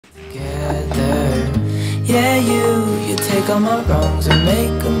Together. Yeah, you take all my wrongs and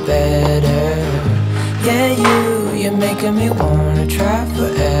make them better. Yeah, you're making me wanna try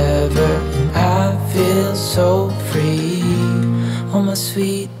forever. I feel so free, oh my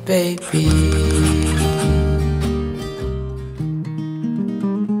sweet baby.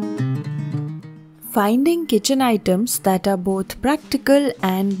 Finding kitchen items that are both practical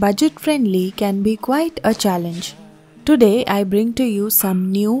and budget-friendly can be quite a challenge. Today, I bring to you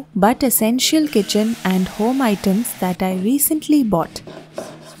some new but essential kitchen and home items that I recently bought.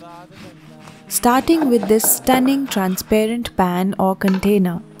 Starting with this stunning transparent pan or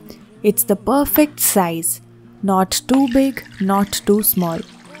container. It's the perfect size, not too big, not too small.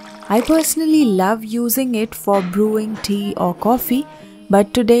 I personally love using it for brewing tea or coffee,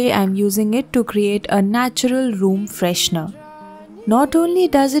 but today I'm using it to create a natural room freshener. Not only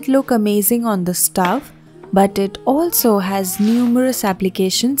does it look amazing on the stove, but it also has numerous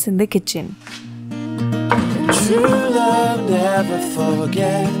applications in the kitchen. True love never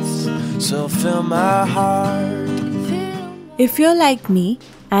forgets, so fill my heart. If you're like me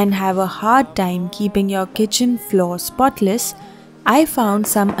and have a hard time keeping your kitchen floor spotless, I found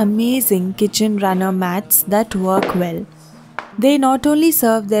some amazing kitchen runner mats that work well. They not only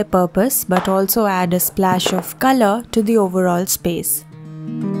serve their purpose but also add a splash of color to the overall space.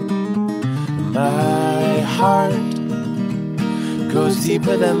 My heart goes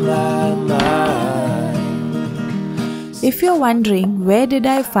deeper than my mind. If you're wondering where did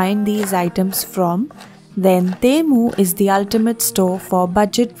I find these items from, then Temu is the ultimate store for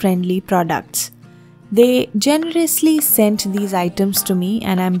budget-friendly products. They generously sent these items to me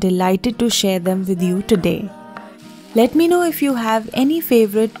and I'm delighted to share them with you today. Let me know if you have any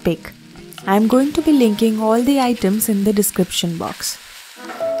favorite pick. I'm going to be linking all the items in the description box.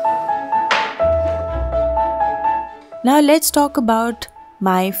 Now let's talk about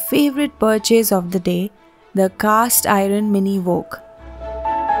my favorite purchase of the day, the cast iron mini wok.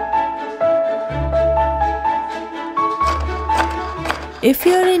 If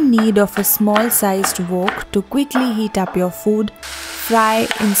you're in need of a small sized wok to quickly heat up your food, fry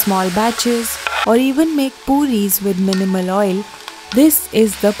in small batches, or even make puris with minimal oil, this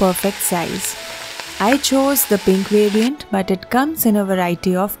is the perfect size. I chose the pink variant, but it comes in a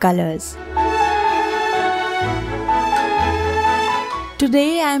variety of colors.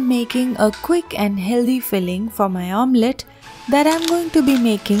 Today I am making a quick and healthy filling for my omelette that I am going to be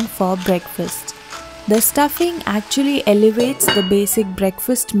making for breakfast. The stuffing actually elevates the basic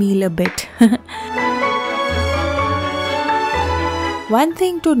breakfast meal a bit. One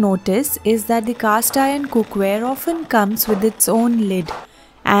thing to notice is that the cast iron cookware often comes with its own lid,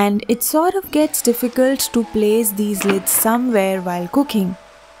 and it sort of gets difficult to place these lids somewhere while cooking.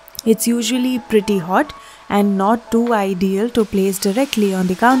 It's usually pretty hot and not too ideal to place directly on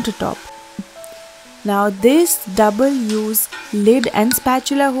the countertop. Now this double-use lid and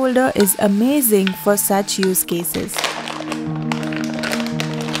spatula holder is amazing for such use cases.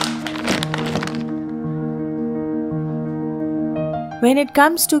 When it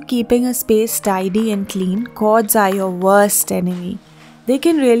comes to keeping a space tidy and clean, cords are your worst enemy. They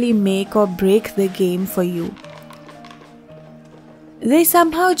can really make or break the game for you. They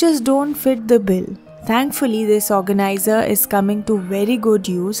somehow just don't fit the bill. Thankfully, this organizer is coming to very good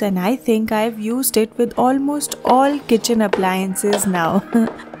use and I think I've used it with almost all kitchen appliances now.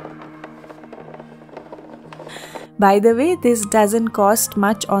 By the way, this doesn't cost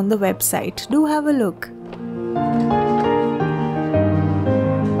much on the website. Do have a look.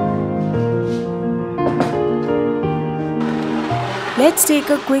 Let's take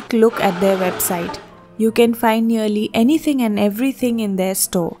a quick look at their website. You can find nearly anything and everything in their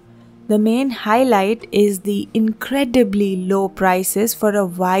store. The main highlight is the incredibly low prices for a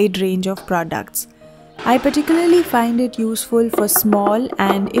wide range of products. I particularly find it useful for small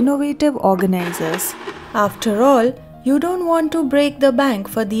and innovative organizers. After all, you don't want to break the bank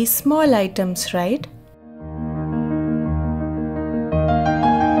for these small items, right?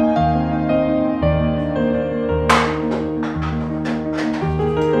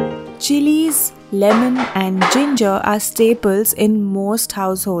 Chilies, lemon and ginger are staples in most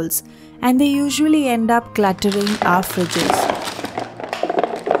households and they usually end up cluttering our fridges.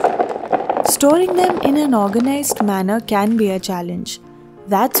 Storing them in an organized manner can be a challenge.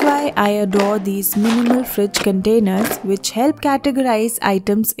 That's why I adore these minimal fridge containers which help categorize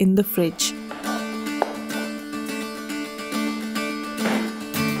items in the fridge.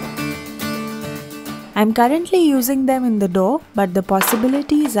 I'm currently using them in the dough, but the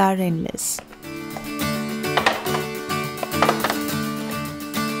possibilities are endless.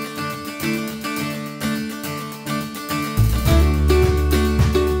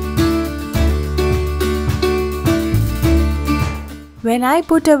 When I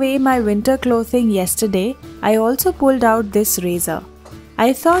put away my winter clothing yesterday, I also pulled out this razor.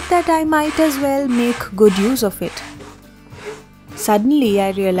 I thought that I might as well make good use of it. Suddenly, I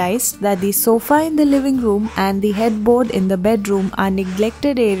realized that the sofa in the living room and the headboard in the bedroom are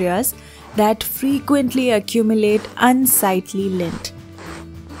neglected areas that frequently accumulate unsightly lint.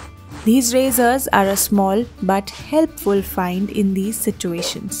 These razors are a small but helpful find in these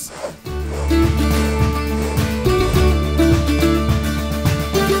situations.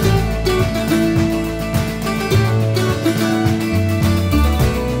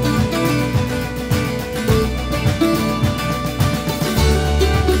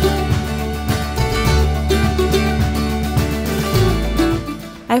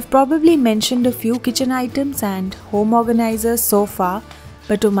 I've probably mentioned a few kitchen items and home organizers so far,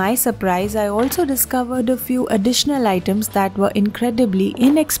 but to my surprise, I also discovered a few additional items that were incredibly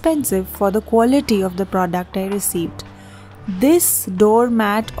inexpensive for the quality of the product I received. This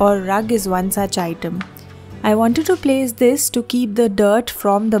doormat or rug is one such item. I wanted to place this to keep the dirt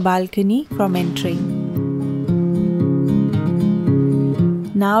from the balcony from entering.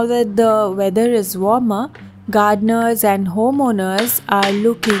 Now that the weather is warmer, gardeners and homeowners are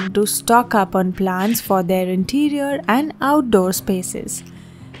looking to stock up on plants for their interior and outdoor spaces.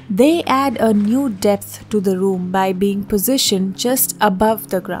 They add a new depth to the room by being positioned just above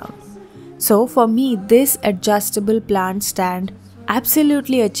the ground. So for me, this adjustable plant stand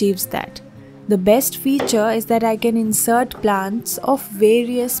absolutely achieves that. The best feature is that I can insert plants of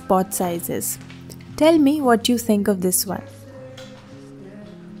various pot sizes. Tell me what you think of this one.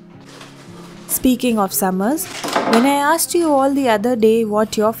 Speaking of summers, when I asked you all the other day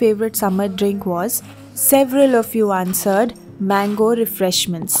what your favorite summer drink was, several of you answered mango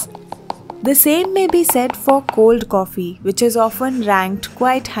refreshments. The same may be said for cold coffee, which is often ranked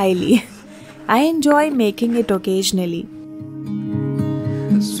quite highly. I enjoy making it occasionally.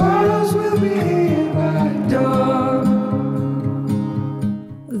 The swallows will be here by the door.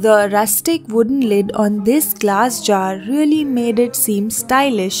 The rustic wooden lid on this glass jar really made it seem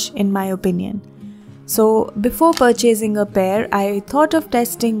stylish in my opinion. So before purchasing a pair, I thought of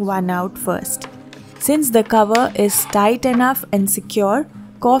testing one out first. Since the cover is tight enough and secure,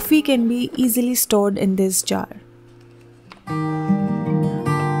 coffee can be easily stored in this jar.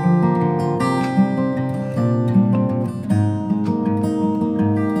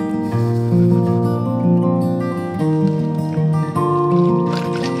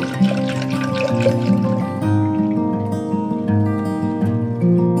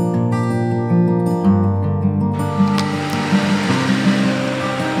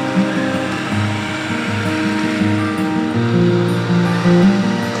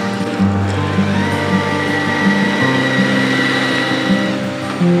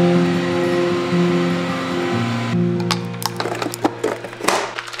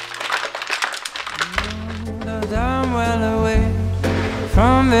 I'm well away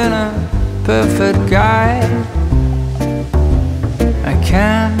from being a perfect guy. I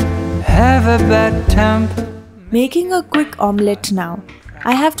can't have a bad temper. Making a quick omelette now.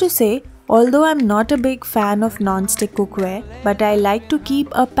 I have to say, although I'm not a big fan of non-stick cookware, but I like to keep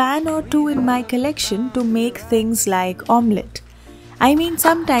a pan or two in my collection to make things like omelette. I mean,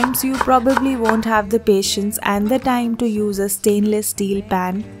 sometimes you probably won't have the patience and the time to use a stainless steel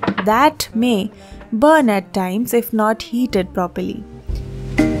pan that may burn at times if not heated properly.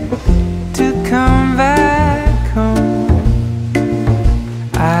 To come back home,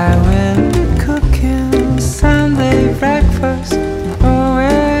 I will cook you Sunday breakfast. Oh,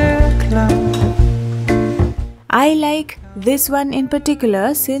 we're close. I like this one in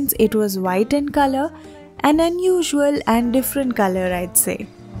particular since it was white in color, an unusual and different color, I'd say.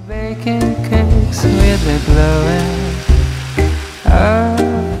 Baking cakes with the glowing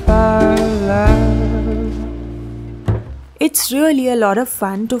of our love. It's really a lot of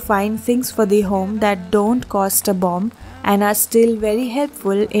fun to find things for the home that don't cost a bomb and are still very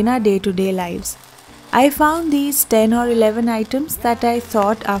helpful in our day-to-day lives. I found these 10 or 11 items that I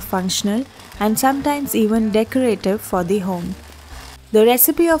thought are functional and sometimes even decorative for the home. The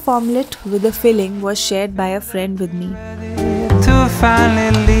recipe of omelette with the filling was shared by a friend with me. To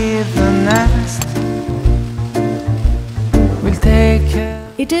finally leave the nest, we'll take care.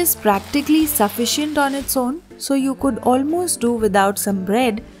 It is practically sufficient on its own, so you could almost do without some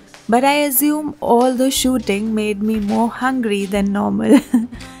bread, but I assume all the shooting made me more hungry than normal.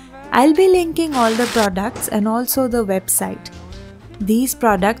 I'll be linking all the products and also the website. These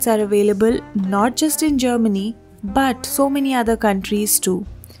products are available not just in Germany, but so many other countries too.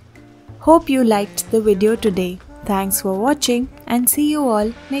 Hope you liked the video today. Thanks for watching and see you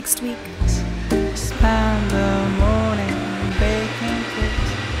all next week.